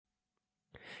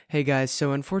Hey guys,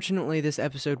 so unfortunately this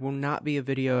episode will not be a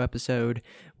video episode.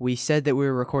 We said that we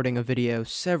were recording a video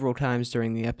several times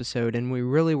during the episode, and we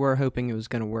really were hoping it was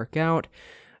going to work out,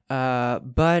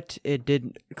 but it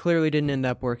clearly didn't end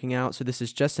up working out, so this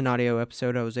is just an audio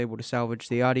episode. I was able to salvage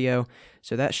the audio,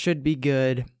 so that should be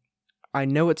good. I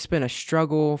know it's been a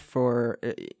struggle for,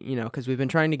 because we've been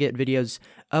trying to get videos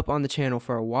up on the channel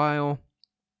for a while.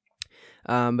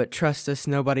 But trust us,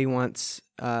 nobody wants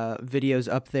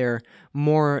videos up there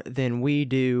more than we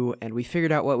do, and we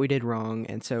figured out what we did wrong,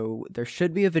 and so there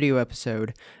should be a video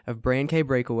episode of Brand K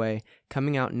Breakaway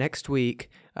coming out next week,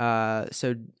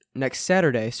 so next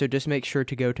Saturday, so just make sure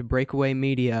to go to Breakaway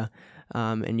Media,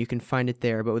 and you can find it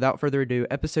there. But without further ado,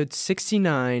 episode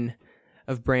 69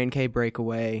 of Brand K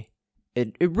Breakaway.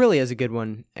 It really is a good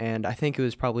one, and I think it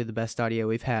was probably the best audio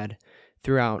we've had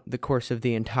throughout the course of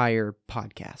the entire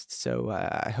podcast. So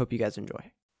I hope you guys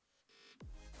enjoy.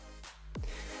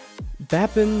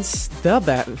 That was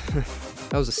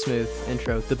a smooth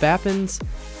intro. The Bappins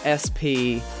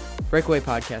SP Breakaway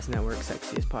Podcast Network,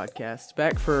 sexiest podcast.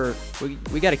 Back for,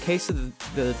 we got a case of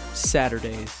the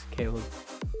Saturdays, Caleb.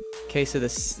 Case of the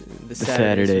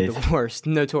Saturdays. Are the worst,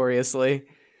 notoriously.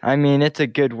 I mean, it's a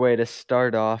good way to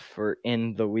start off or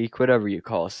end the week, whatever you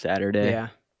call Saturday. Yeah.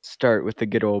 Start with the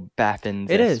good old Bappins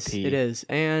SP. It is.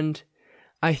 And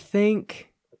I think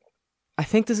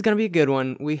this is going to be a good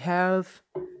one. We have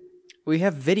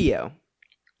video.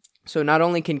 So not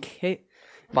only can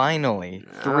finally,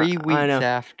 3 weeks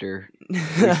after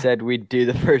we said we'd do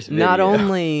the first video. Not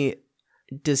only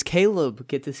does Caleb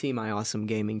get to see my awesome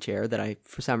gaming chair that I,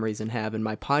 for some reason, have in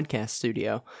my podcast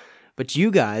studio, but you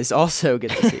guys also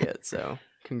get to see it. So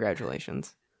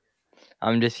congratulations.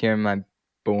 I'm just here in my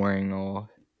boring old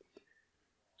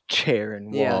chair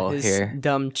and wall his here.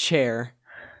 Dumb chair.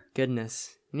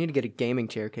 Goodness. You need to get a gaming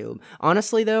chair, Caleb.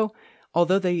 Honestly, though,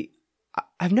 although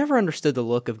I've never understood the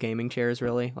look of gaming chairs,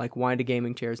 really. Like, why do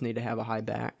gaming chairs need to have a high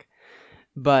back?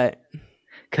 But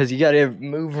because you got to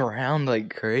move around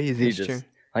like crazy. That's true.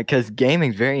 Like, because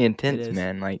gaming's very intense,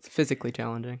 man. Like, it's physically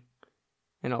challenging.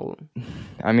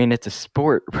 I mean, it's a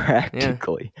sport,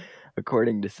 practically,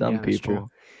 according to some people.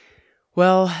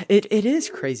 Well, it is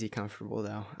crazy comfortable,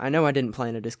 though. I know I didn't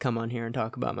plan to just come on here and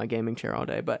talk about my gaming chair all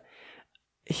day, but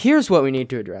here's what we need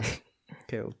to address.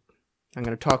 Okay, I'm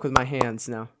going to talk with my hands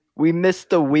now. We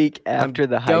missed a week after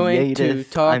the hiatus. I'm going to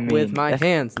talk with my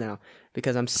hands now,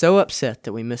 because I'm so upset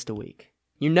that we missed a week.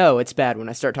 You know it's bad when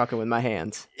I start talking with my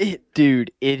hands.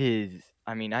 Dude, it is.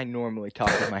 I mean, I normally talk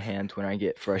with my hands when I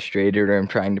get frustrated or I'm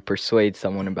trying to persuade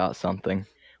someone about something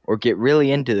or get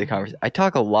really into the conversation. I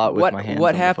talk a lot with my hands.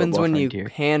 What happens when you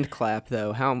hand clap,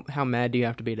 though? How mad do you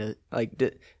have to be to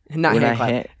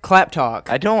clap talk?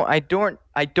 I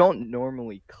don't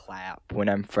normally clap when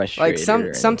I'm frustrated.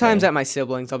 Like sometimes at my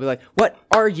siblings, I'll be like, "What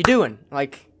are you doing?"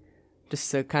 Like, just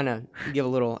to kind of give a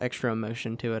little extra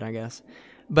emotion to it, I guess.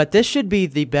 But this should be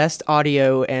the best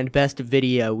audio and best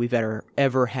video we've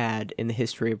ever had in the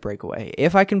history of Breakaway.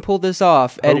 If I can pull this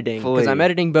off editing, because I'm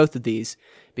editing both of these,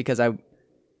 because I'm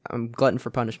glutton for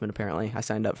punishment, apparently. I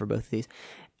signed up for both of these.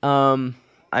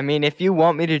 I mean, if you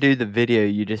want me to do the video,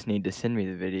 you just need to send me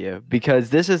the video,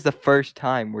 because this is the first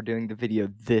time we're doing the video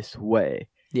this way.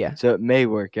 Yeah. So it may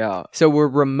work out. So we're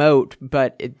remote,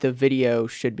 but the video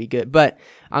should be good. But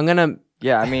I'm going to...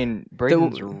 Yeah, I mean,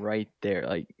 Braden's right there.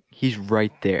 Like, he's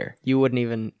right there. You wouldn't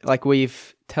even... Like,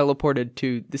 we've teleported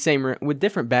to the same room with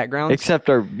different backgrounds. Except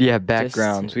our,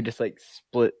 backgrounds. We just,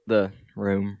 split the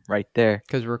room right there.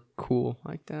 Because we're cool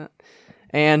like that.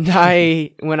 And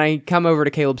when I come over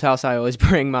to Caleb's house, I always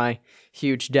bring my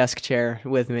huge desk chair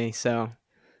with me, so,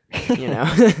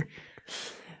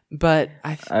 But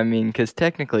I mean, because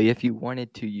technically, if you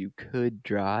wanted to, you could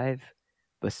drive,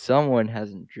 but someone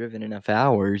hasn't driven enough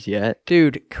hours yet.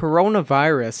 Dude,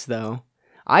 coronavirus, though.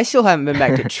 I still haven't been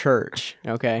back to church,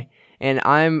 okay? And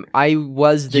I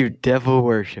was the... You devil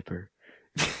worshiper.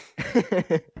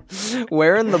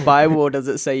 Where in the Bible does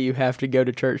it say you have to go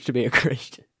to church to be a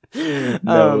Christian?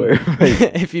 Nowhere.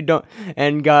 If you don't,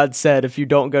 and God said, if you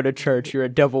don't go to church, you're a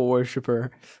devil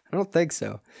worshiper. I don't think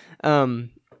so.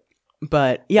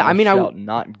 But yeah, I shalt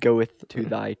not goeth to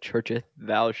thy churcheth,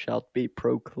 thou shalt be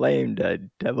proclaimed a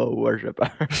devil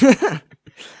worshiper.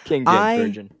 King James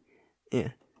Version. Yeah,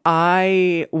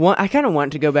 I kind of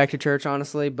want to go back to church,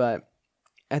 honestly, but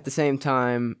at the same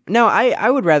time, no, I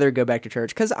would rather go back to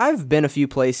church, because I've been a few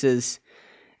places,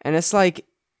 and it's like,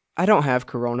 I don't have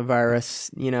coronavirus,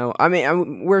 I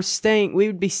mean, we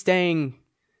would be staying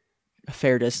a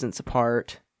fair distance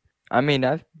apart. I mean,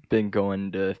 I've been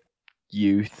going to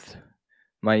youth.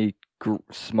 My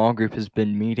small group has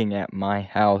been meeting at my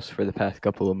house for the past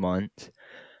couple of months.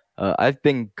 I've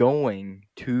been going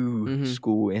to Mm-hmm.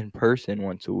 school in person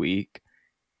once a week.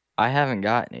 I haven't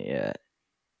gotten it yet.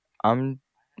 I'm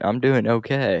doing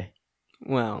okay.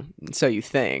 Well, so you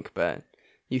think, but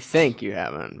you think you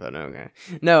haven't, but okay.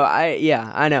 No,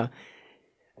 I know.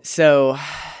 So,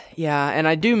 yeah, and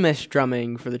I do miss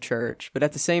drumming for the church, but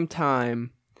at the same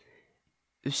time,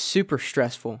 it's super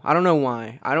stressful. I don't know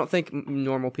why. I don't think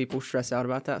normal people stress out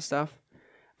about that stuff,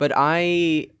 but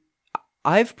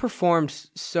I've performed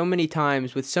so many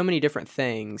times with so many different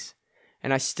things,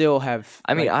 and I still have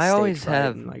I mean, like I stage always fright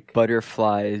have and like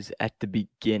butterflies at the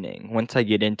beginning. Once I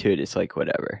get into it, it's like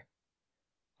whatever.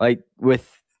 Like with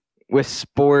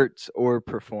sports or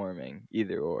performing,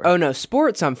 either or. oh no,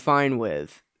 sports I'm fine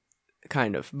with,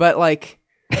 kind of, but like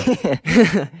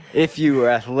If you were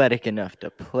athletic enough to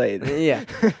play them. yeah.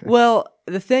 Well,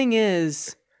 the thing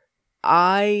is,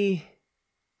 I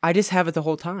just have it the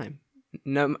whole time.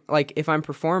 No, like if I'm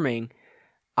performing,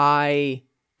 I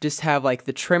just have like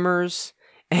the tremors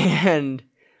and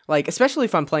like especially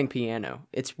if I'm playing piano,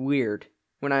 it's weird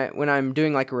when I'm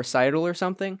doing like a recital or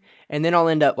something, and then I'll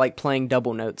end up like playing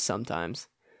double notes sometimes,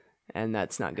 and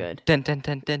that's not good. Dun, dun,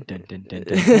 dun, dun, dun, dun, dun,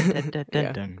 dun, dun, dun,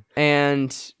 Yeah. dun.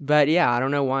 But yeah, I don't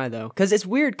know why though, because it's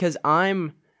weird because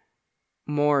I'm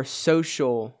more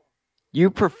social.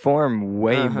 You perform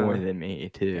way more Uh-huh. than me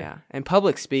too. Yeah, and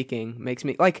public speaking makes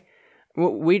me like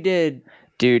we did.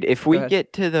 Dude, if Go we ahead.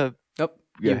 get to the Nope.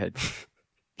 Go ahead.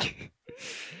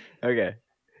 Okay.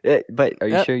 But are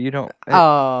you Yep. sure you don't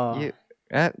Oh. you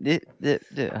but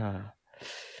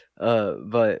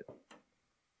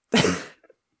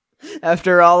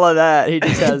After all of that, he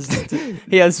just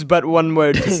has but one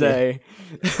word to say.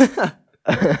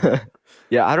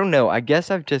 yeah, I don't know. I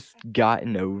guess I've just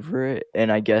gotten over it,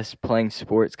 and I guess playing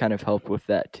sports kind of helped with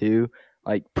that too.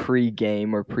 Like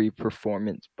pre-game or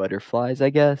pre-performance butterflies,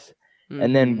 I guess.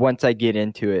 And then Mhm. once I get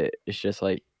into it, it's just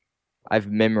like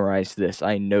I've memorized this.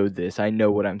 I know this. I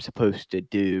know what I'm supposed to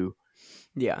do.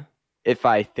 Yeah. If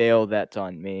I fail, that's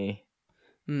on me.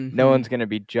 Mhm. No one's gonna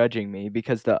be judging me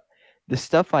because the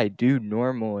stuff I do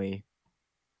normally,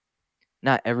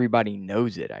 not everybody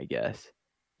knows it. I guess,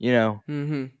 you know,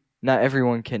 Mhm. not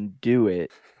everyone can do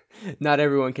it. Not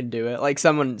everyone can do it. Like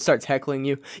someone starts heckling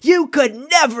you. You could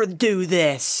never do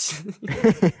this.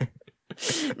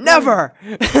 Never.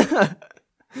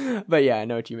 But yeah, I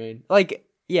know what you mean. Like,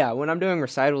 yeah, when I'm doing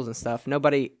recitals and stuff,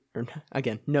 nobody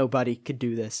could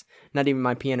do this. Not even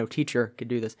my piano teacher could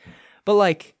do this. But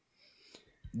like,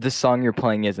 The song you're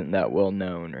playing isn't that well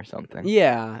known or something.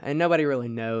 yeah, and nobody really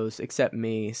knows except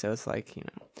me, so it's like, you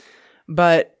know.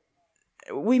 But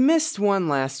we missed one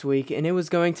last week, and it was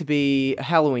going to be a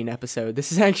Halloween episode.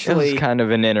 This is It actually was kind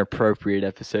of an inappropriate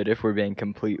episode, if we're being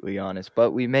completely honest.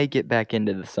 But we may get back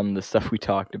into some of the stuff we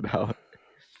talked about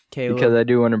Caleb. because I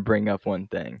do want to bring up one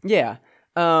thing. Yeah.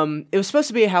 It was supposed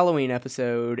to be a Halloween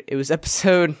episode. It was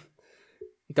episode.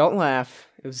 Don't laugh.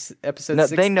 It was episode. No,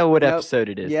 6. they know what Nope. episode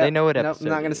it is. Yep. They know what Nope, episode. I'm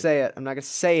not gonna it is. say it. I'm not gonna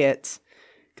say it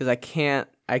because I can't.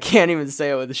 I can't even say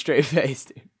it with a straight face,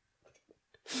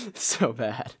 dude. So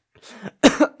bad.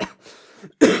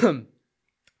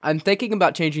 I'm thinking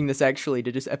about changing this actually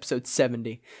to just episode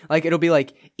 70. Like it'll be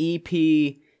like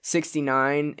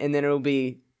Ep.69, and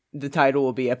then the title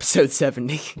will be episode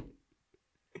 70.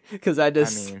 Because I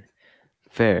mean,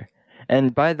 fair.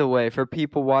 And by the way, for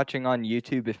people watching on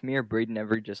YouTube, if me or Braden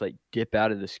ever just like dip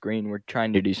out of the screen, we're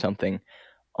trying to do something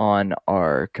on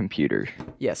our computer.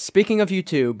 Yes. Speaking of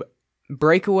YouTube,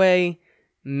 Breakaway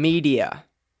Media.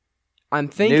 I'm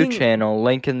thinking New channel,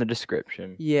 link in the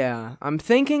description. Yeah, I'm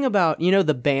thinking about,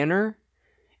 the banner.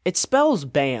 It spells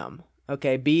BAM.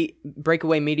 Okay,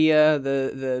 Breakaway Media,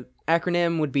 the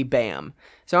acronym would be BAM.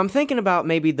 So I'm thinking about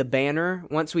maybe the banner,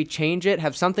 once we change it,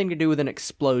 have something to do with an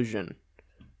explosion.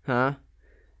 Huh?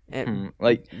 And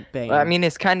Like, BAM. I mean,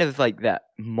 it's kind of like that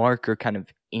marker, kind of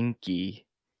inky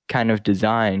kind of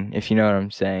design, if you know what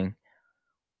I'm saying.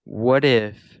 What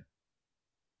if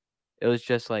it was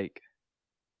just like,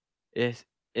 it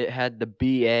had the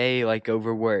BA like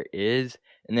over where it is,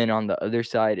 and then on the other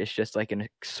side it's just like an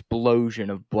explosion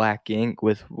of black ink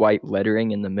with white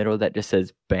lettering in the middle that just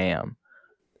says BAM.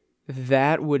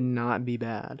 That would not be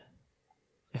bad.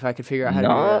 If I could figure out how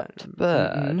Not to do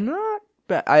that. bad. Not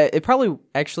bad. It probably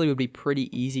actually would be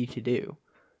pretty easy to do.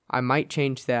 I might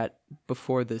change that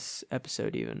before this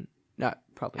episode even. Not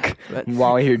probably not, but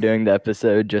While you're doing the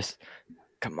episode, just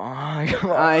come on.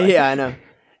 yeah, I know.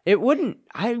 It wouldn't.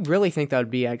 I really think that would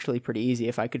be actually pretty easy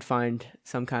if I could find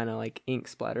some kind of like ink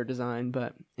splatter design.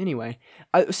 But anyway,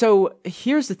 so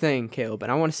here's the thing, Caleb,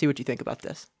 and I want to see what you think about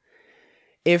this.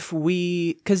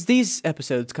 Because these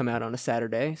episodes come out on a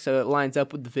Saturday, so it lines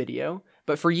up with the video.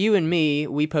 But for you and me,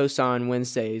 we post on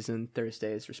Wednesdays and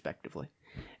Thursdays, respectively.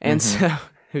 And so,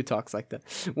 who talks like that?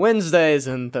 Wednesdays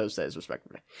and Thursdays,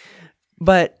 respectively.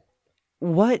 But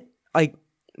what, like,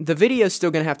 the video's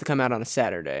still going to have to come out on a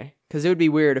Saturday. Because it would be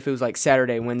weird if it was like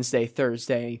Saturday, Wednesday,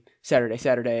 Thursday,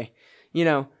 Saturday. You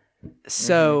know,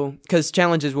 so, because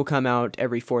challenges will come out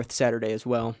every fourth Saturday as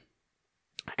well.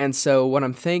 And so what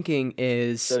I'm thinking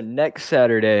is... So next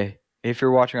Saturday, if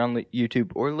you're watching on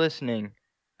YouTube or listening,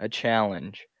 a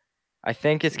challenge. I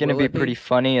think it's going to be pretty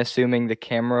funny, assuming the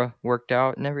camera worked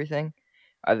out and everything.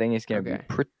 I think it's going to be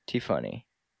pretty funny.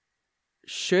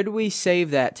 Should we save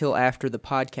that till after the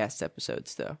podcast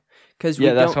episodes, though? That's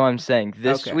what I'm saying.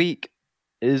 This week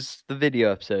is the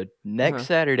video episode. Next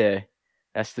Saturday,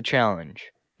 that's the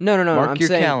challenge. No. Mark your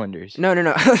calendars.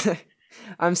 No.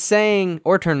 I'm saying,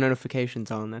 or turn notifications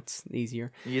on. That's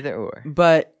easier. Either or.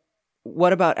 But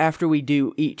what about after we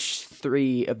do each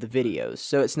 3 of the videos?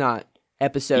 So it's not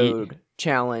episode,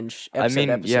 challenge,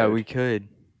 episode. Yeah, we could.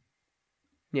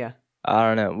 Yeah. I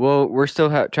don't know. Well, we're still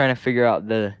trying to figure out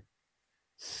the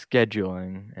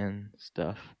scheduling and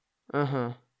stuff.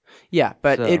 Yeah,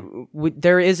 but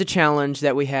there is a challenge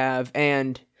that we have,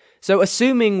 and so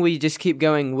assuming we just keep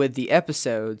going with the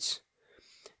episodes,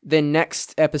 then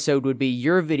next episode would be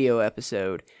your video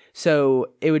episode.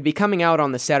 So it would be coming out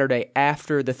on the Saturday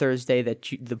after the Thursday that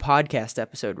the podcast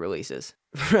episode releases,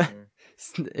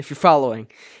 if you're following.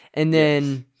 And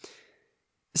then,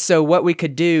 so what we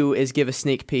could do is give a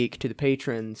sneak peek to the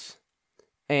patrons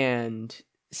and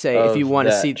say if you want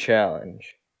to see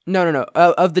challenge. No.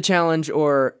 Of the challenge,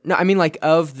 or no, I mean like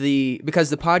of the, because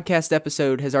the podcast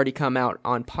episode has already come out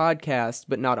on podcast,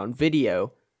 but not on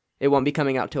video. It won't be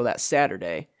coming out till that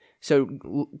Saturday. So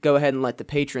go ahead and let the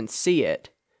patrons see it.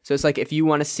 So it's like if you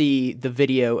want to see the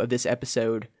video of this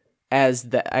episode as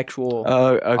the actual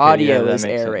audio is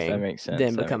airing,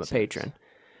 then become a patron.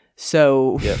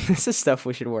 So this is stuff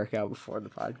we should work out before the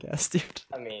podcast, dude.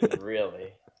 I mean,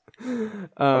 really.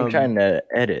 I'm trying to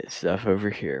edit stuff over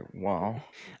here. Wow.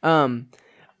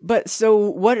 But so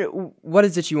what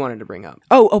is it you wanted to bring up?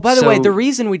 Oh, by the way, the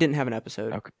reason we didn't have an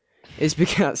episode is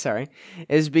because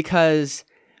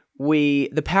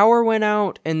the power went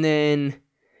out, and then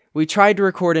we tried to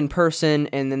record in person,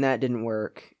 and then that didn't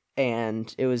work,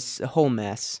 and it was a whole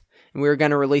mess. And we were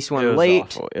going to release one late.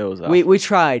 Awful. It was awful. We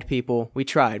tried, people. We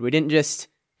tried. We didn't just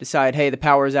decide, hey, the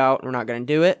power's out, we're not going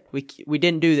to do it. We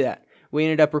didn't do that. We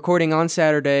ended up recording on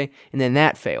Saturday, and then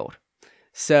that failed.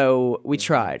 So we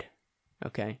tried.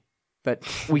 Okay. But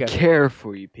we care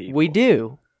for you people. We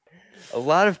do. A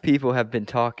lot of people have been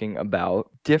talking about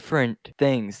different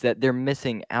things that they're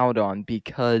missing out on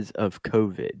because of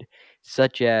COVID,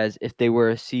 such as if they were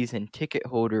a season ticket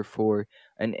holder for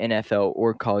an NFL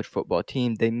or college football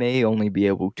team, they may only be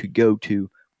able to go to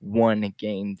one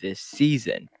game this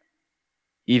season,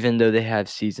 even though they have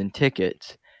season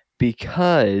tickets,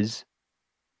 because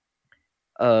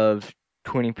of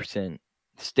 20%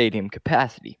 stadium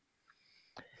capacity.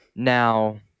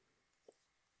 Now,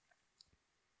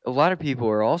 a lot of people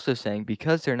are also saying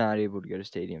because they're not able to go to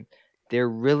stadium, they're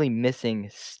really missing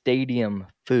stadium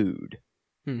food.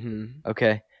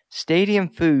 Okay? Stadium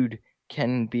food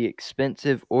can be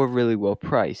expensive or really well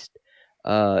priced,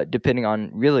 depending on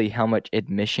really how much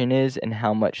admission is and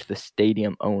how much the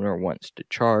stadium owner wants to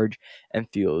charge and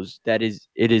feels that it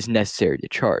is necessary to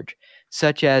charge,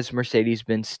 such as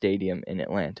Mercedes-Benz Stadium in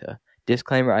Atlanta.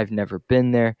 Disclaimer, I've never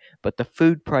been there, but the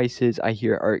food prices I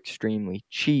hear are extremely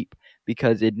cheap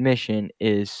because admission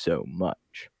is so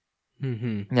much.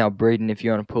 Now, Braden, if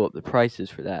you want to pull up the prices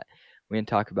for that, we can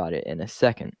talk about it in a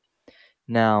second.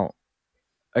 Now,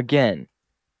 again,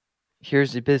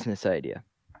 here's the business idea.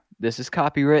 This is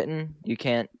copywritten. You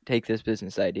can't take this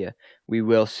business idea. We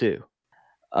will sue.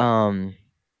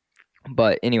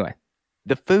 But anyway,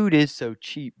 the food is so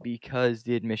cheap because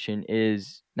the admission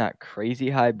is not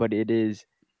crazy high, but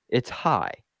it's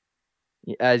high,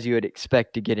 as you would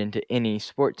expect to get into any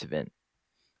sports event.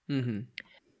 You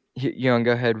want to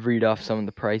go ahead and read off some of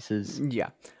the prices?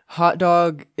 Yeah. Hot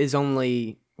dog is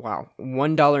only,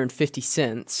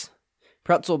 $1.50.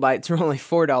 Pretzel bites are only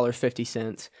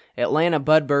 $4.50. Atlanta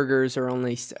Bud Burgers are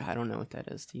only, I don't know what that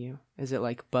is to you. Is it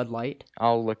like Bud Light?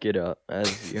 I'll look it up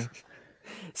as you.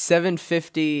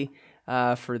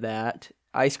 $7.50 for that.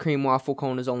 Ice cream waffle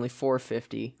cone is only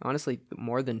 $4.50. Honestly,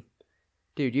 more than,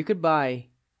 dude, you could buy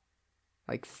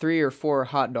like 3 or 4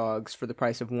 hot dogs for the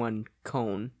price of one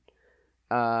cone.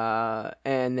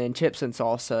 And then chips and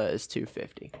salsa is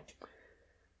 $2.50.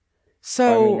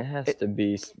 So it has to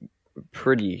be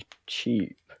pretty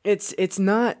cheap. It's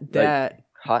not that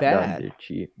hot bad. Dogs are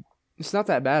cheap. It's not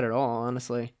that bad at all,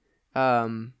 honestly.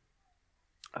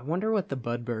 I wonder what the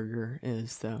Bud Burger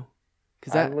is, though.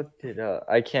 Cause I looked it up.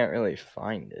 I can't really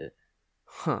find it.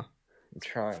 Huh. I'm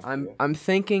trying. I'm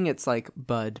thinking it's like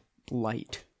Bud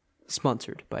Light,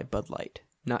 sponsored by Bud Light.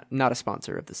 Not a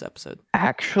sponsor of this episode.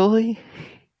 Actually,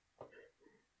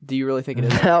 Do you really think it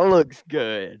is? that looks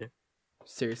good.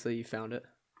 Seriously, you found it?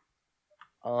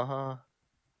 Uh-huh.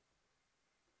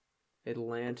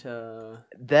 Atlanta.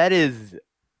 That's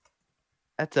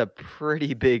a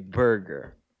pretty big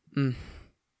burger. Mm.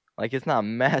 Like, it's not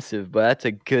massive, but that's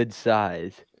a good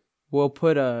size.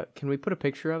 Can we put a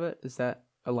picture of it? Is that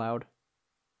allowed?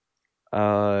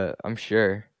 I'm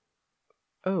sure.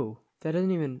 Oh, that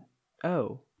doesn't even.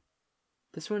 Oh,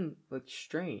 this one looks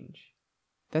strange.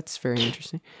 That's very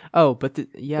interesting. Oh, but the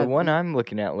one I'm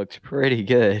looking at looks pretty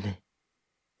good.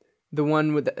 The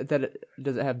one with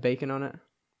does it have bacon on it?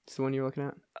 It's the one you're looking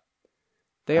at.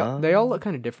 They all look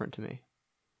kind of different to me,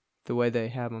 the way they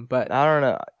have them. But I don't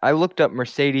know. I looked up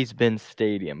Mercedes-Benz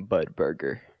Stadium Bud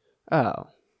Burger. Oh,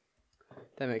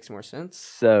 that makes more sense.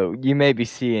 So you may be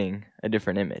seeing a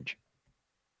different image.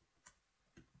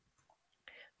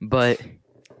 But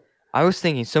I was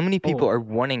thinking, so many people are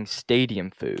wanting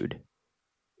stadium food.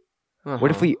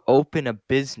 What if we open a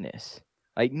business?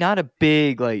 Like, not a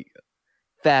big, like,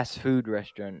 fast food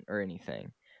restaurant or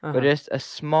anything. But just a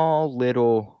small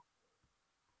little,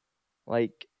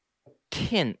 like,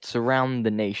 tents around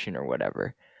the nation or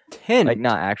whatever. Tent? Like,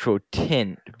 not actual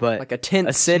tent, but like a tent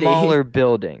a city. smaller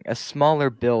building. A smaller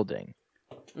building.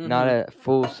 Not a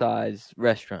full-size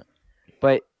restaurant.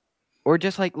 But, or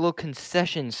just, like, little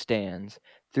concession stands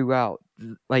throughout,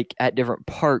 like, at different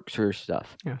parks or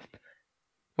stuff. Yeah.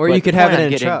 Or you could have it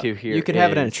in a truck. You could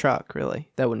have it in a truck,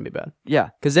 really. That wouldn't be bad. Yeah.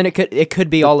 Because then it could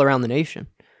be all around the nation.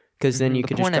 Because then you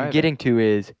could just drive The point I'm getting to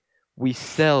is we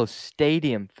sell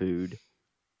stadium food,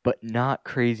 but not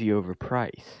crazy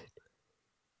overpriced.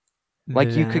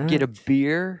 Like, you could get a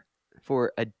beer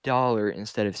for $1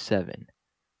 instead of $7.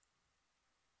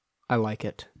 I like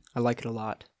it. I like it a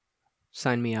lot.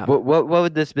 Sign me up. What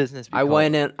would this business be I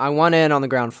want in on the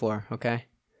ground floor, okay?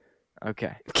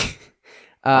 Okay.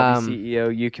 I'll be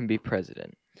CEO, you can be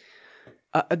president.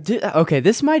 Okay,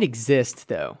 this might exist,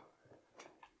 though.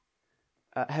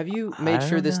 Have you made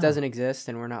sure this know. doesn't exist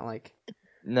and we're not like...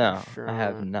 No, Sure. I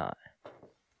have not.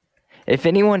 If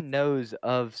anyone knows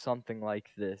of something like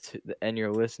this and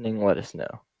you're listening, let us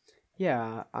know.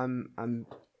 Yeah, I'm...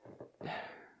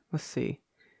 Let's see.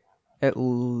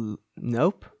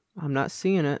 Nope. I'm not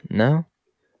seeing it. No?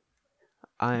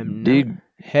 Dude,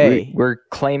 hey. We're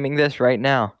claiming this right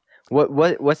now.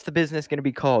 What's the business going to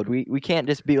be called? We can't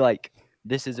just be like,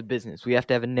 this is a business. We have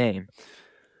to have a name.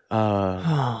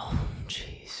 Oh,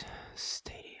 jeez.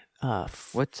 Stadium.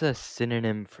 What's a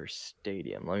synonym for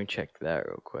stadium? Let me check that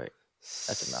real quick.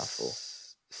 That's a mouthful.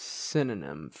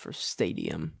 Synonym for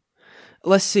stadium.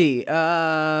 Let's see.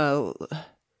 No,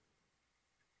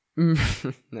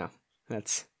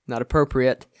 that's not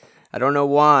appropriate. I don't know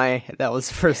why. That was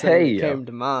the first thing that came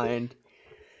to mind.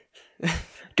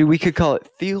 Dude, we could call it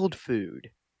field food.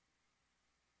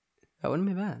 That wouldn't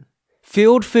be bad.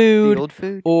 Field food. Field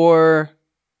food? Or,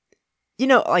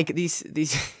 like these.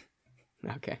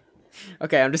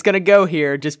 Okay, I'm just gonna go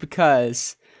here just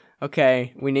because.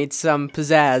 Okay, we need some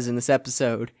pizzazz in this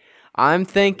episode. I'm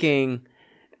thinking.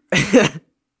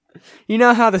 You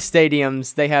know how the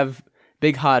stadiums, they have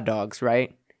big hot dogs,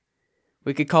 right?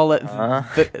 We could call it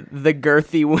the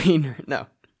girthy wiener. No.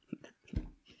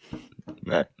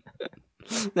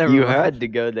 Never You mind. had to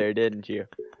go there, didn't you?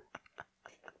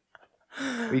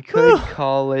 We could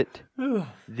call it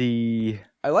the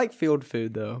I like field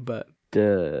food though, but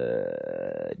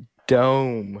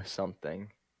dome something.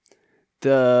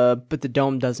 but the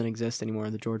dome doesn't exist anymore.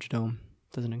 The Georgia Dome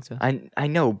doesn't exist. I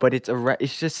know, but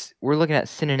it's just we're looking at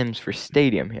synonyms for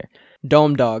stadium here.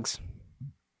 Dome dogs.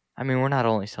 I mean, we're not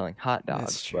only selling hot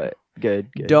dogs, but good.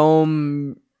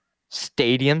 Dome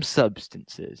stadium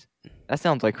substances. That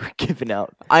sounds like we're giving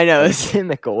out I know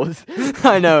chemicals.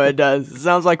 I know it does. It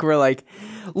sounds like we're like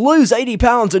lose 80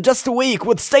 pounds in just a week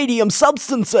with stadium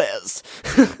substances.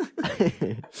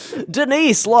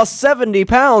 Denise lost 70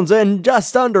 pounds in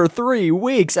just under 3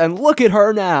 weeks, and look at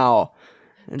her now.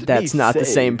 That's not the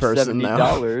same person, though.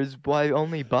 $70 by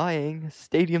only buying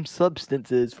stadium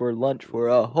substances for lunch for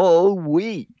a whole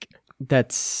week.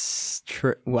 That's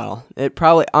true. Well, it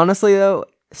probably, honestly, though,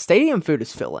 stadium food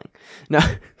is filling. No,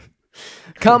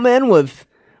 come in with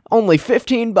only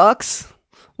 $15,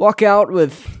 walk out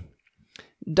with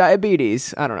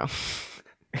diabetes. I don't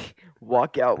know.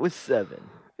 Walk out with 7.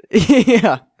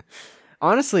 Yeah.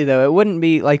 Honestly, though, it wouldn't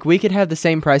be like we could have the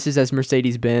same prices as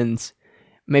Mercedes-Benz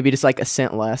Maybe just like a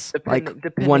cent less, like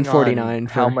Depending $1.49 on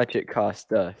for how much it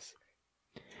cost us.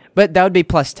 But that would be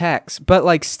plus tax. But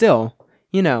like still,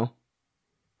 you know.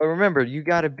 But remember, you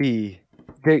gotta be.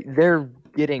 They're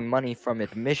getting money from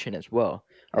admission as well.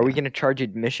 Are we gonna charge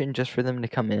admission just for them to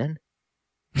come in?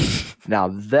 Now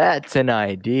that's an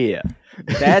idea.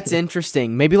 That's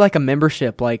interesting. Maybe like a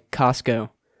membership, like Costco,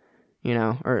 you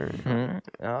know, or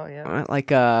Oh yeah. like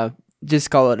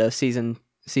just call it a season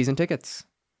tickets.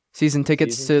 Season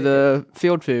tickets Season to the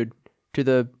field food, to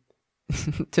the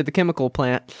to the chemical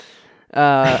plant.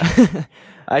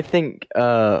 I think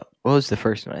what was the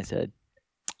first one I said?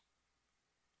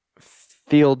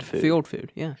 Field food. Field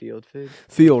food, yeah. Field food.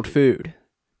 Field food.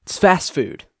 It's fast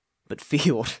food, but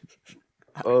field.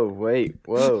 Oh wait,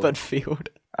 whoa. But field.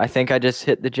 I think I just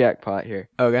hit the jackpot here.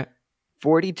 Okay.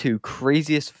 42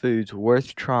 craziest foods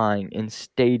worth trying in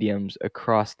stadiums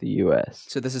across the U.S.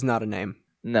 So this is not a name.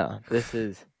 No, this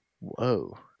is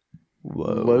whoa.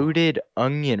 Whoa. Loaded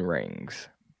onion rings.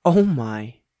 Oh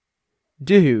my.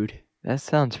 Dude. That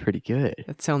sounds pretty good.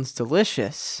 That sounds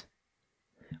delicious.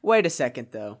 Wait a second,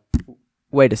 though.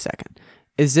 Wait a second.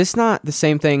 Is this not the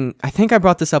same thing? I think I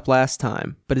brought this up last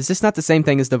time, but is this not the same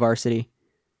thing as the varsity?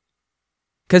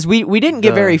 Because we didn't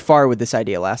get very far with this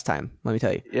idea last time, let me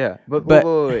tell you. Yeah, but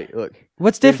wait, look.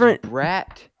 What's different?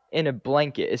 Brat in a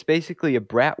blanket. It's basically a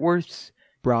bratwurst.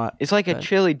 It's like a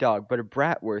chili dog, but a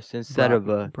bratwurst instead of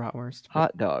a bratwurst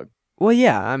hot dog. Well,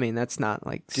 yeah, I mean, that's not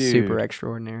like super Dude,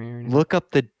 extraordinary or anything. Look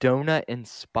up the donut and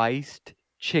spiced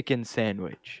chicken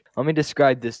sandwich. Let me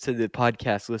describe this to the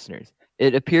podcast listeners.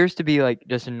 It appears to be like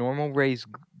just a normal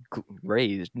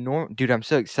dude, I'm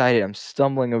so excited. I'm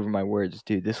stumbling over my words.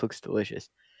 Dude, this looks delicious.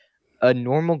 A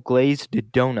normal glazed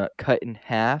donut cut in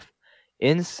half.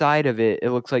 Inside of it,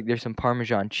 it looks like there's some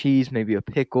Parmesan cheese, maybe a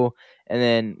pickle, and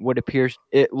then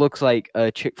it looks like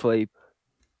a Chick-fil-A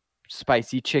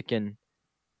spicy chicken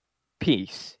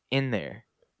piece in there.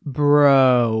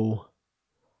 Bro.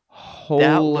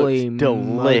 Holy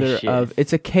delicious.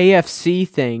 It's a KFC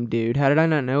thing, dude. How did I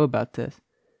not know about this?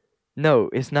 No,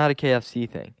 it's not a KFC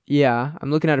thing. Yeah, I'm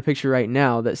looking at a picture right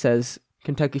now that says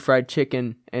Kentucky Fried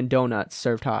Chicken and donuts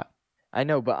served hot. I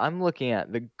know, but I'm looking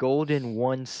at the Golden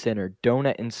One Center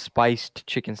donut and spiced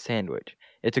chicken sandwich.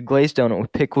 It's a glazed donut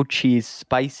with pickled cheese,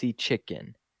 spicy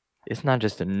chicken. It's not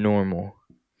just a normal,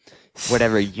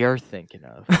 whatever you're thinking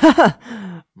of.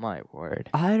 My word.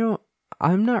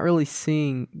 I'm not really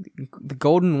seeing the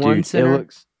Golden One Center. It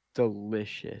looks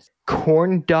delicious.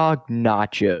 Corn dog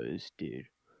nachos, dude.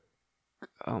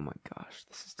 Oh my gosh,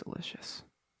 this is delicious.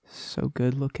 So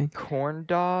good looking. Corn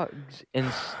dogs and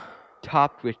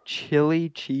topped with chili,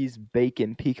 cheese,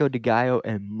 bacon, pico de gallo,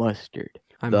 and mustard.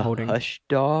 The Hush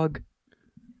dog.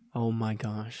 Oh my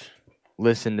gosh.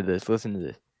 Listen to this.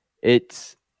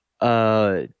 It's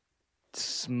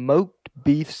smoked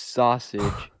beef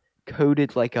sausage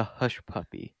coated like a hush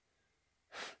puppy.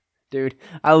 Dude,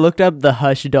 I looked up the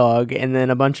Hush dog and then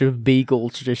a bunch of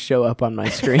beagles just show up on my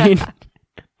screen.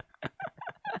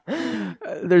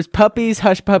 There's puppies,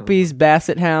 hush puppies,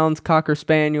 basset hounds, cocker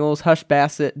spaniels, hush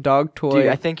basset, dog toy. Dude,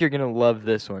 I think you're going to love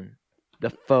this one. The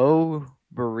pho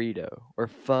burrito or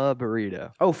pho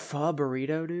burrito. Oh, pho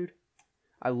burrito, dude.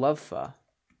 I love pho.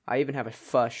 I even have a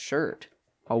pho shirt.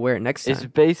 I'll wear it next time. It's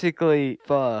basically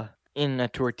pho in a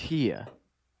tortilla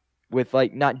with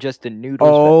like not just the noodles,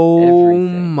 but everything.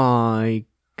 Oh my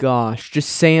gosh. Just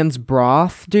sans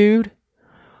broth, dude.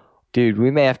 Dude,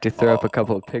 we may have to throw up a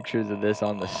couple of pictures of this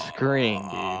on the screen,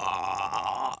 dude.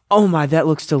 Oh my, that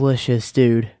looks delicious,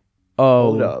 dude.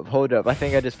 Oh. Hold up. I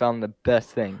think I just found the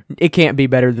best thing. It can't be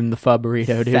better than the pho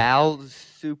burrito, dude. Sal's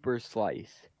Super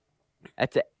Slice.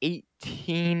 That's an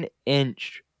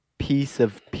 18-inch piece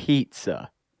of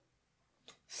pizza.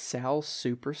 Sal's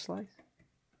Super Slice?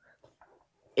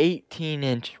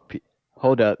 18-inch.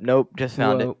 Hold up. Nope, just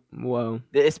found it. Whoa.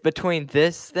 It's between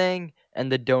this thing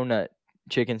and the donut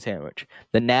chicken sandwich.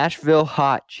 The Nashville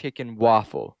hot chicken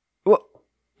waffle. What?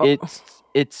 Oh.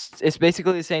 It's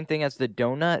basically the same thing as the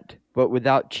donut, but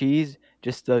without cheese,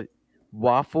 just the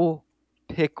waffle,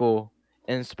 pickle,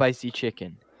 and spicy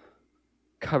chicken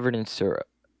covered in syrup.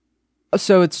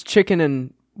 So it's chicken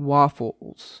and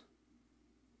waffles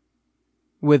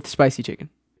with spicy chicken.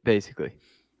 Basically.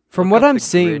 From what I'm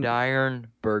seeing, Gridiron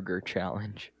Burger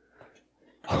Challenge.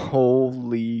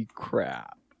 Holy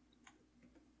crap.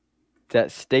 It's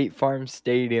at State Farm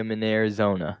Stadium in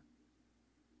Arizona.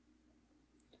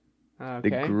 Okay.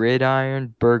 The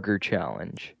Gridiron Burger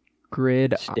Challenge.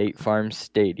 State Farm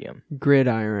Stadium.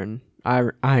 Gridiron.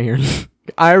 Iron.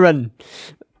 Iron.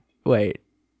 Wait.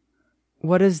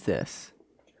 What is this?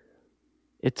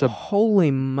 It's a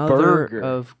holy mother burger.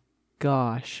 of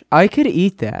gosh. I could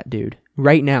eat that, dude.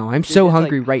 Right now. I'm Dude, so it's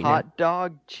hungry like right now. hot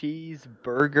dog, cheese,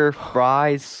 burger,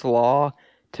 fries, slaw,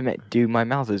 tomato. Dude, my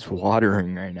mouth is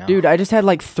watering right now. Dude, I just had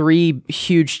like 3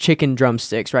 huge chicken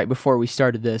drumsticks right before we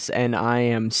started this, and I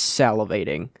am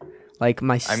salivating. Like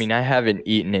I mean, I haven't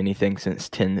eaten anything since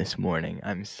 10 this morning.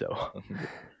 I'm so hungry.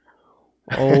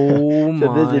 Oh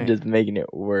So this my. is just making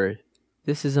it worse.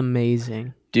 This is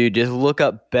amazing. Dude, just look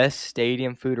up best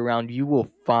stadium food around. You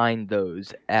will find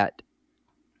those at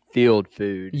Field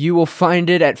Food. You will find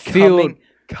it at Field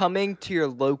Coming to your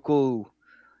local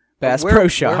Bass Pro Where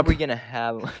Shop. are we gonna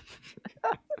have?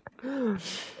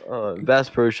 Bass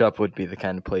Pro Shop would be the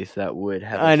kind of place that would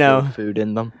have I know. Field Food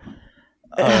in them.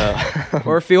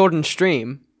 Or Field and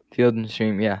Stream. Field and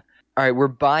Stream, yeah. All right, we're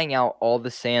buying out all the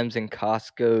Sam's and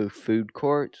Costco food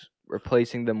courts,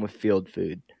 replacing them with Field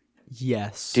Food.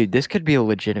 Yes. Dude, this could be a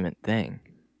legitimate thing.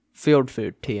 Field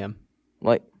Food, TM.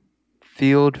 Like,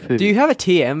 Field Food. Do you have a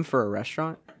TM for a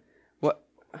restaurant? What?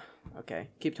 Okay,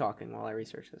 keep talking while I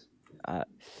research this.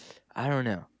 I don't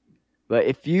know. But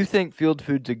if you think Field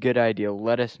Food's a good idea,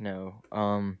 let us know.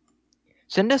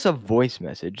 Send us a voice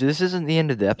message. This isn't the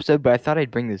end of the episode, but I thought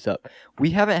I'd bring this up.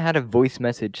 We haven't had a voice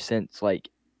message since, like,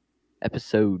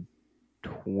 episode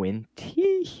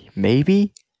 20,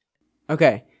 maybe?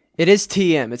 Okay, it is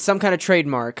TM. It's some kind of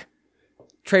trademark.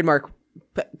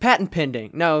 Patent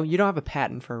pending. No, you don't have a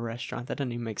patent for a restaurant. That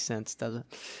doesn't even make sense, does it?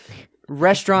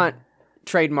 Restaurant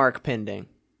trademark pending.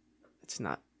 It's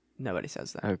not. Nobody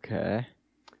says that. Okay.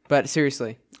 But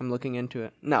seriously, I'm looking into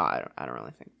it. No, I don't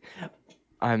really think.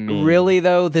 I mean, Really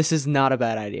though, this is not a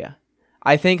bad idea.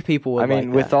 I think people would. I mean,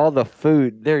 like with that. all the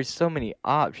food, there's so many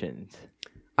options.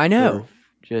 I know.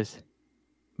 Just.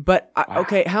 But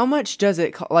okay, how much does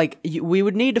it cost? Like, we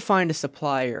would need to find a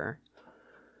supplier.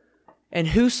 And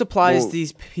who supplies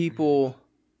these people?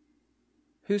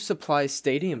 Who supplies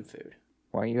stadium food?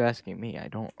 Why are you asking me? I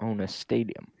don't own a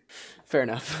stadium. Fair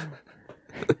enough.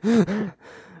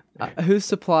 Who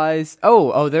supplies?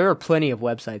 Oh, there are plenty of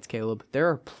websites, Caleb. There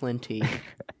are plenty.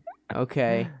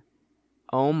 Okay.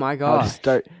 Oh my gosh.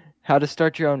 How to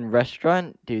start your own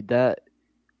restaurant? Dude, I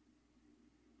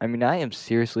mean, I am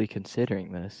seriously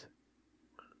considering this.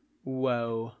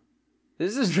 Whoa.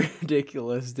 This is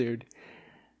ridiculous, dude.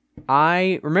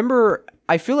 I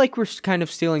feel like we're kind of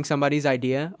stealing somebody's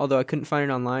idea, although I couldn't find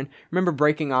it online. Remember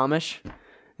Breaking Amish?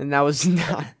 And that was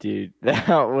not... Dude, that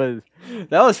was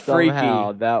freaky.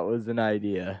 Somehow, that was an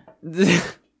idea.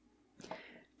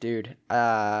 Dude,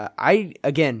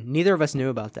 neither of us knew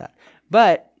about that.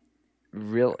 But...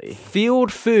 Really?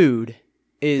 Field Food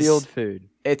is... Field Food.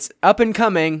 It's up and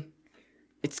coming.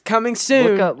 It's coming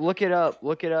soon. Look it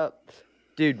up.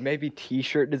 Dude, maybe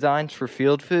t-shirt designs for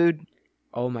Field Food?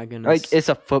 Oh my goodness. Like, it's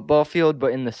a football field,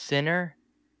 but in the center...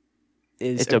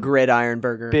 It's a gridiron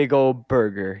burger. Big old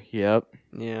burger, yep.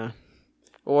 Yeah.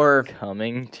 Or...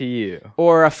 Coming to you.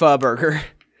 Or a pho burger.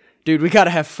 Dude, we gotta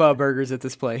have pho burgers at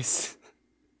this place.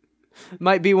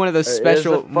 Might be one of those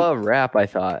special... It's a pho wrap, I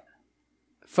thought.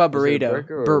 Pho burrito.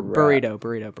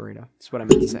 Burrito. That's what I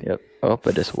meant to say. Yep. Oh,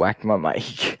 I just whacked my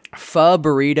mic. Pho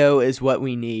burrito is what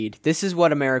we need. This is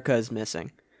what America is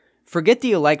missing. Forget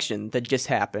the election that just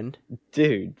happened.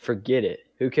 Dude, forget it.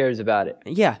 Who cares about it?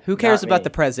 Yeah, who cares Not about me. the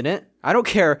president? I don't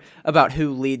care about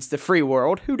who leads the free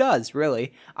world. Who does,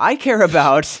 really? I care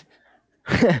about...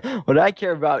 What I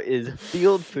care about is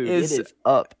Field Food. It is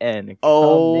up and coming.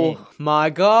 Oh my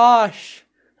gosh.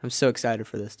 I'm so excited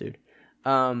for this, dude.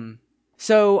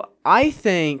 So I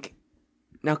think...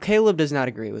 Now, Caleb does not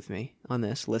agree with me on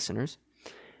this, listeners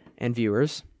and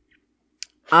viewers.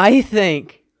 I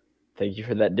think... Thank you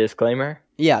for that disclaimer.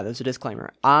 Yeah, there's a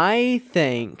disclaimer. I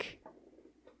think...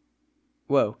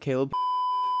 Whoa, Caleb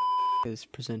is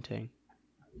presenting.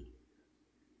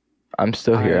 I'm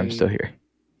still here.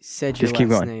 Said Just your keep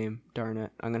last going. name. Darn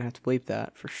it. I'm going to have to bleep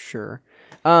that for sure.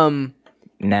 Nah,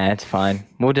 it's fine.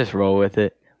 We'll just roll with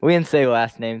it. We can say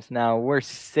last names now. We're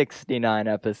 69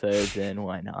 episodes in.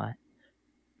 Why not?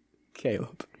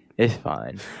 Caleb. It's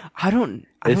fine. I don't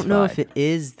know if it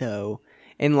is, though,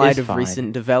 in It's light of fine.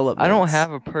 recent developments. I don't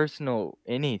have a personal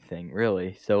anything,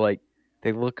 really. So, like,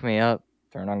 they look me up,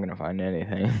 they're not going to find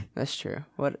anything. That's true.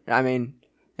 What I mean,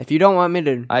 if you don't want me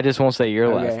to... I just won't say your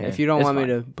last name. If you don't It's want fine.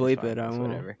 me to bleep It's fine. it, I It's won't.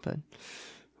 whatever. But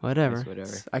whatever. It's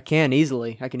whatever. I can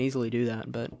easily do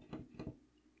that, but...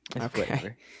 It's Okay.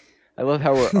 whatever. I love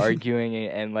how we're arguing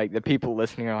and like the people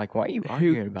listening are like, "Why are you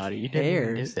arguing about it? You didn't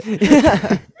even do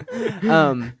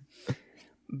it."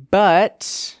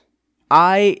 But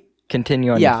I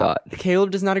Continue on your thought.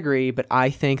 Caleb does not agree, but I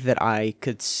think that I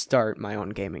could start my own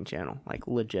gaming channel, like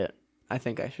legit. I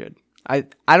think I should. I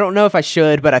don't know if I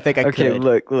should, but I think I could. Okay,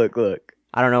 look.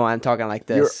 I don't know why I'm talking like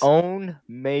Your this. own,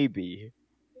 maybe.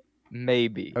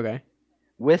 Okay.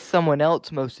 With someone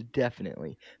else, most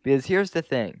definitely. Because here's the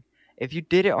thing. If you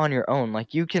did it on your own,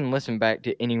 like you can listen back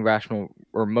to any rational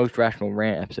or most rational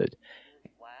rant episodes.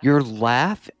 Your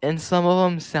laugh in some of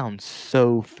them sounds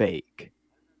so fake.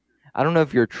 I don't know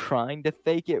if you're trying to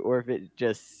fake it or if it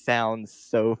just sounds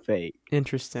so fake.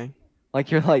 Interesting. Like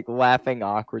you're like laughing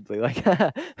awkwardly, like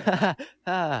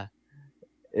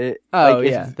It, Oh like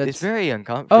yeah, it's very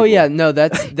uncomfortable. Oh yeah, no,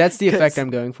 that's the effect 'Cause- I'm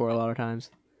going for a lot of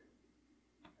times.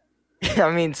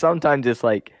 I mean, sometimes it's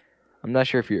like I'm not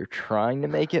sure if you're trying to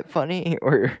make it funny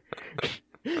or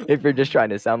if you're just trying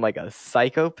to sound like a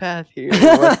psychopath here.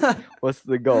 What's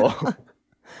the goal?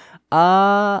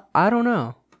 I don't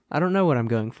know. I don't know what I'm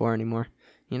going for anymore.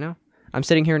 You know, I'm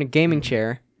sitting here in a gaming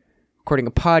chair, recording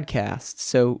a podcast.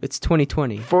 So it's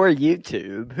 2020. For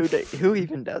YouTube, who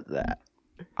even does that?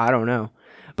 I don't know,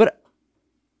 but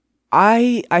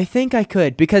I think I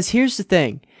could, because here's the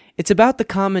thing. It's about the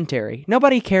commentary.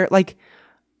 Nobody cares. Like,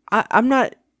 I'm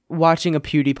not watching a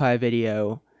PewDiePie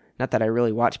video. Not that I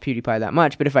really watch PewDiePie that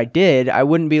much, but if I did, I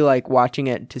wouldn't be like watching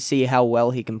it to see how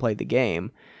well he can play the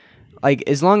game. Like,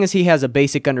 as long as he has a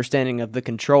basic understanding of the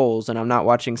controls, and I'm not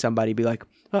watching somebody be like,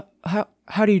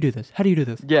 how do you do this? How do you do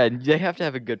this? Yeah, they have to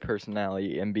have a good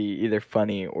personality and be either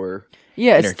funny or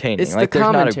Yeah, entertaining. It's like, the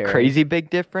there's commentary. not a crazy big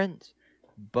difference,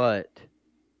 but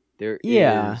there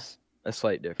is a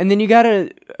slight difference. And then you gotta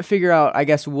figure out, I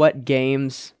guess, what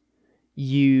games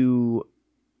you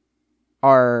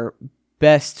are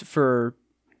best for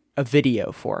a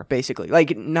video for, basically.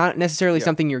 Like, not necessarily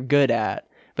something you're good at,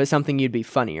 but something you'd be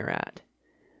funnier at,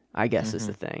 I guess is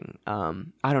the thing.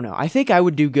 I don't know. I think I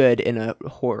would do good in a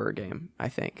horror game, I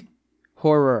think.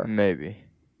 Horror. Maybe.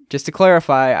 Just to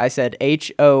clarify, I said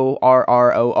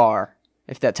HORROR,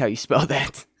 if that's how you spell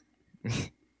that.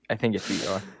 I think it's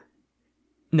ER.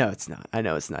 No, it's not. I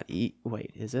know it's not E.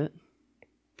 Wait, is it?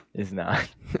 It's not.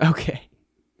 Okay.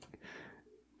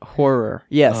 Horror.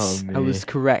 Yes, Oh, I was man.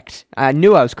 correct. I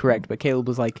knew I was correct, but Caleb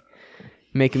was like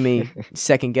making me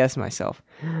second guess myself.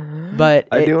 But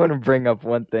I do want to bring up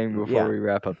one thing before Yeah. we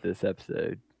wrap up this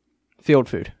episode. Field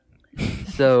food.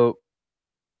 So,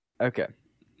 okay.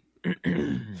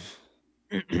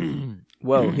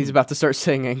 Whoa, he's about to start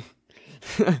singing.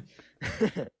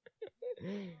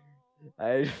 I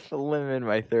have a limb in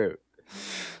my throat.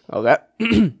 Okay.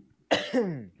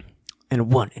 And a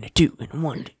 1, and a 2, and a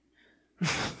 1.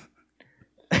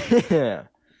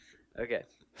 Okay.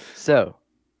 So,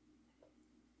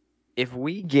 if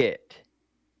we get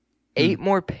 8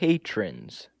 more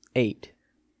patrons 8.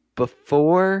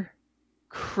 before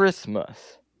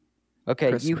Christmas, okay,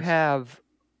 you Christmas. have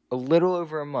a little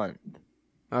over a month.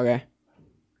 Okay.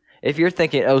 If you're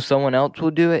thinking, oh, someone else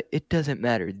will do it, it doesn't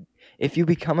matter. If you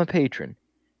become a patron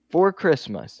for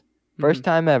Christmas, first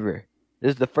time ever,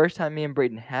 this is the first time me and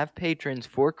Braden have patrons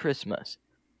for Christmas.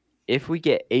 If we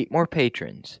get 8 more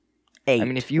patrons, 8. I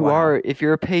mean, if you're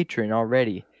a patron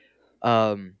already,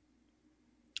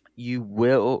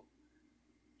 you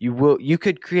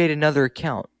could create another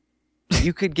account.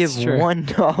 You could give It's true.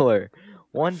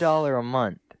 $1 a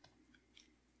month,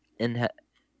 and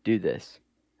do this.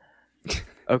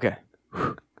 Okay,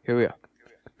 here we go.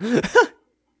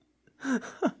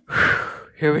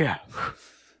 Here we go.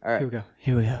 All right.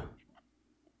 Here we go.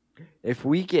 If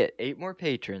we get 8 more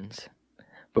patrons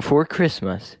before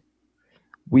Christmas,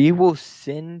 we will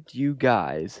send you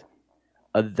guys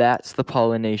a That's the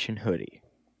Pollination hoodie.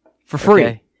 For free.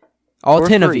 Okay? All For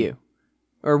 10 of free. you.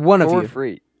 Or one of For you.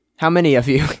 free. How many of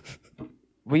you?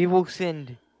 We will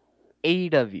send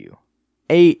 8 of you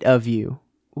 8 of you.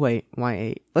 Wait, why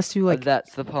 8? Let's do a like...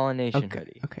 That's the Pollination Okay,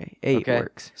 hoodie. okay. 8 Okay.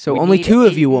 works. So We only need 2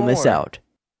 of 8 you will miss more. out.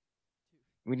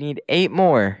 We need 8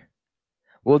 more.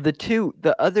 Well,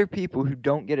 the other people who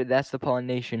don't get a That's the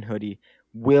Pollination hoodie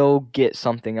will get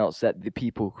something else that the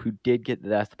people who did get the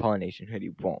That's the Pollination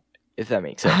hoodie won't, if that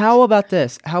makes sense. How about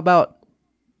this? How about...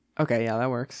 Okay, yeah, that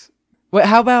works. Wait,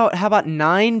 how about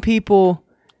 9 people...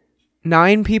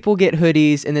 9 people get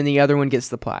hoodies, and then the other one gets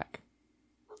the plaque.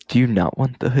 Do you not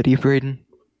want the hoodie, Braden?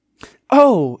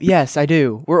 Oh, yes, I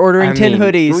do. We're ordering 10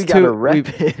 hoodies. We gotta rep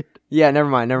it. Yeah, never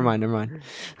mind.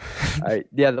 Alright,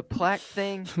 yeah, the plaque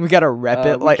thing. We gotta rep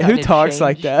it. we Like, who kinda talks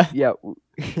like changed- that? Yeah.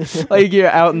 Like, you're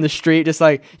out in the street just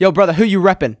like, yo, brother, who you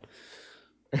repping?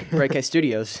 Break K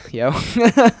Studios, yo.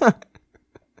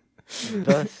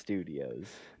 The studios.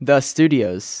 The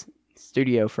Studios.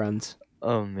 Studio friends.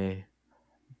 Oh, me.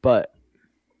 But,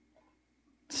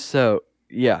 so,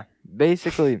 yeah.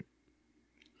 Basically,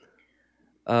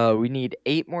 we need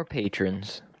 8 more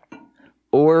patrons.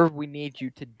 Or we need you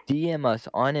to DM us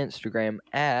on Instagram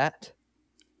at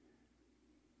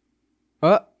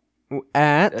At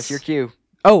That's your cue.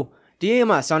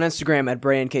 DM us on Instagram at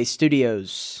Bray and K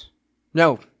Studios.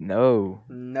 No. No.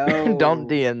 Don't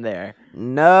DM there.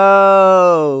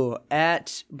 No.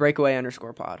 At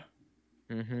breakaway_pod.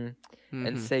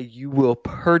 And say you will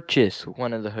purchase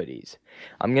one of the hoodies.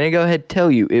 I'm going to go ahead and tell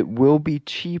you, it will be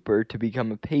cheaper to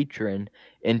become a patron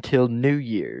until New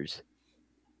Year's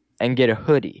and get a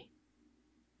hoodie.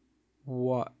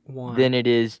 What? Why? Than it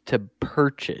is to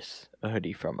purchase a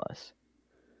hoodie from us.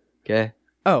 Okay?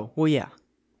 Oh, well, yeah.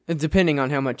 Depending on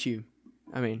how much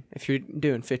if you're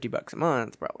doing $50 a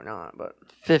month, probably not, but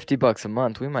 $50 a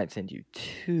month, we might send you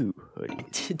 2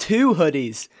 hoodies. 2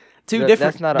 hoodies.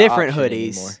 That's not different an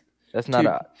hoodies. Anymore. That's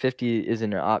not 50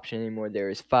 isn't an option anymore. There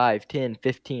is 5, 10,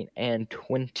 15, and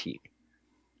 20.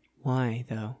 Why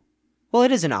though? Well,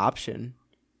 it is an option.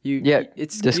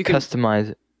 Customize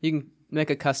it. You can make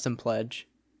a custom pledge.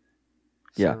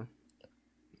 Yeah. So.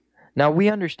 Now we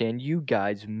understand you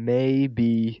guys may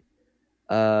be,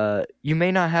 you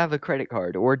may not have a credit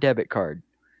card or debit card.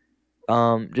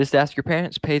 Just ask your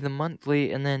parents, pay them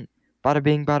monthly, and then bada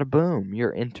bing, bada boom,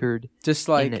 you're entered. Just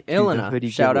like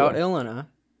Ilana. Shout out Ilana.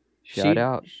 Shout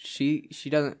out. She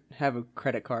doesn't have a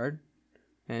credit card,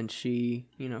 and she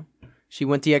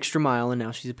went the extra mile, and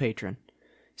now she's a patron.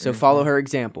 So follow her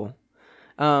example.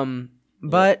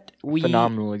 But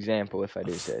phenomenal example, if I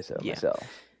do say so myself.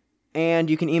 And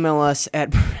you can email us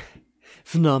at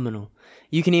phenomenal.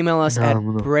 You can email us at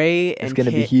Bray and It's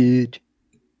gonna be huge.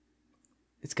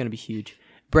 It's gonna be huge.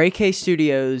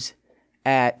 BrayKstudios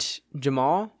at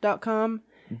Jamal.com.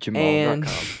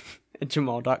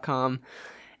 Jamal.com.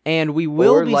 And we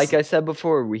will be... like I said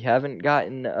before, we haven't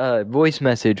gotten a voice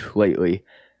message lately.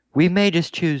 We may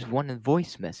just choose one of the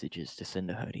voice messages to send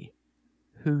a hoodie.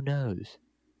 Who knows?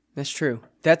 That's true.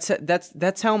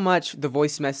 That's how much the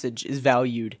voice message is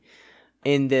valued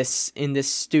in this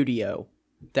studio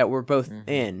that we're both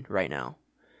in right now.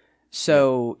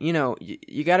 So,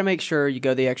 you got to make sure you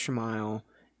go the extra mile.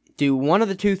 Do one of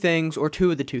the 2 things or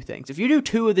 2 of the 2 things. If you do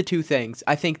 2 of the 2 things,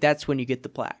 I think that's when you get the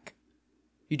plaque.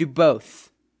 You do both.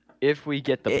 If we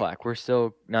get the plaque, we're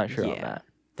still not sure on that.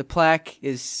 The plaque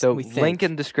is link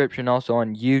in the description also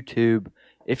on YouTube.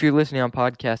 If you're listening on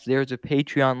podcast, there's a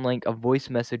Patreon link, a voice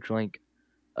message link.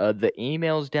 The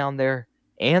email's down there,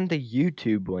 and the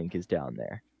YouTube link is down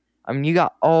there. I mean, you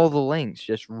got all the links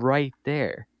just right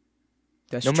there.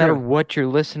 That's no matter what you're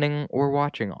listening or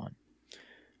watching on.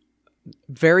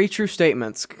 Very true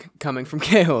statements coming from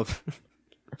Caleb.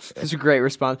 That's a great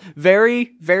response.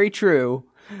 Very, very true.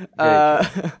 Very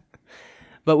true.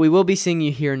 But we will be seeing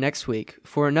you here next week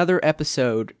for another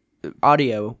episode,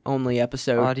 audio-only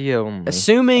episode. Audio-only.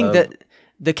 Assuming that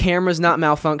the camera's not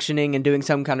malfunctioning and doing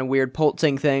some kind of weird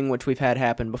pulsing thing, which we've had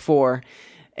happen before,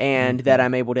 and that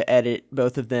I'm able to edit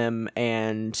both of them,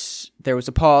 and there was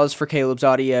a pause for Caleb's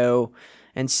audio,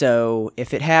 and so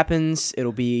if it happens,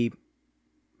 it'll be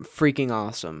freaking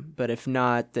awesome. But if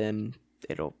not, then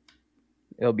it'll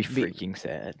be freaking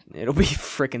sad. It'll be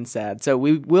freaking sad. So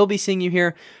we will be seeing you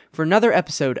here for another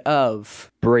episode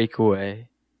of Breakaway.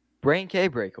 Bray and K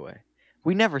Breakaway.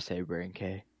 We never say Bray and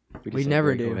K. We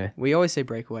never do. We always say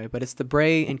Breakaway, but it's the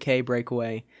Bray and K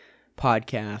Breakaway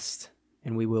podcast,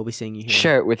 and we will be seeing you here.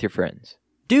 Share it with your friends.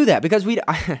 Do that, because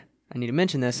I need to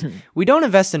mention this. We don't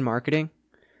invest in marketing,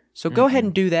 so go ahead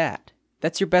and do that.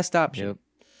 That's your best option. Yep.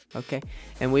 Okay?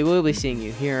 And we will be seeing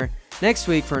you here next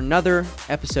week for another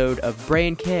episode of Bray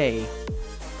and K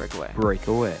Breakaway.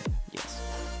 Breakaway.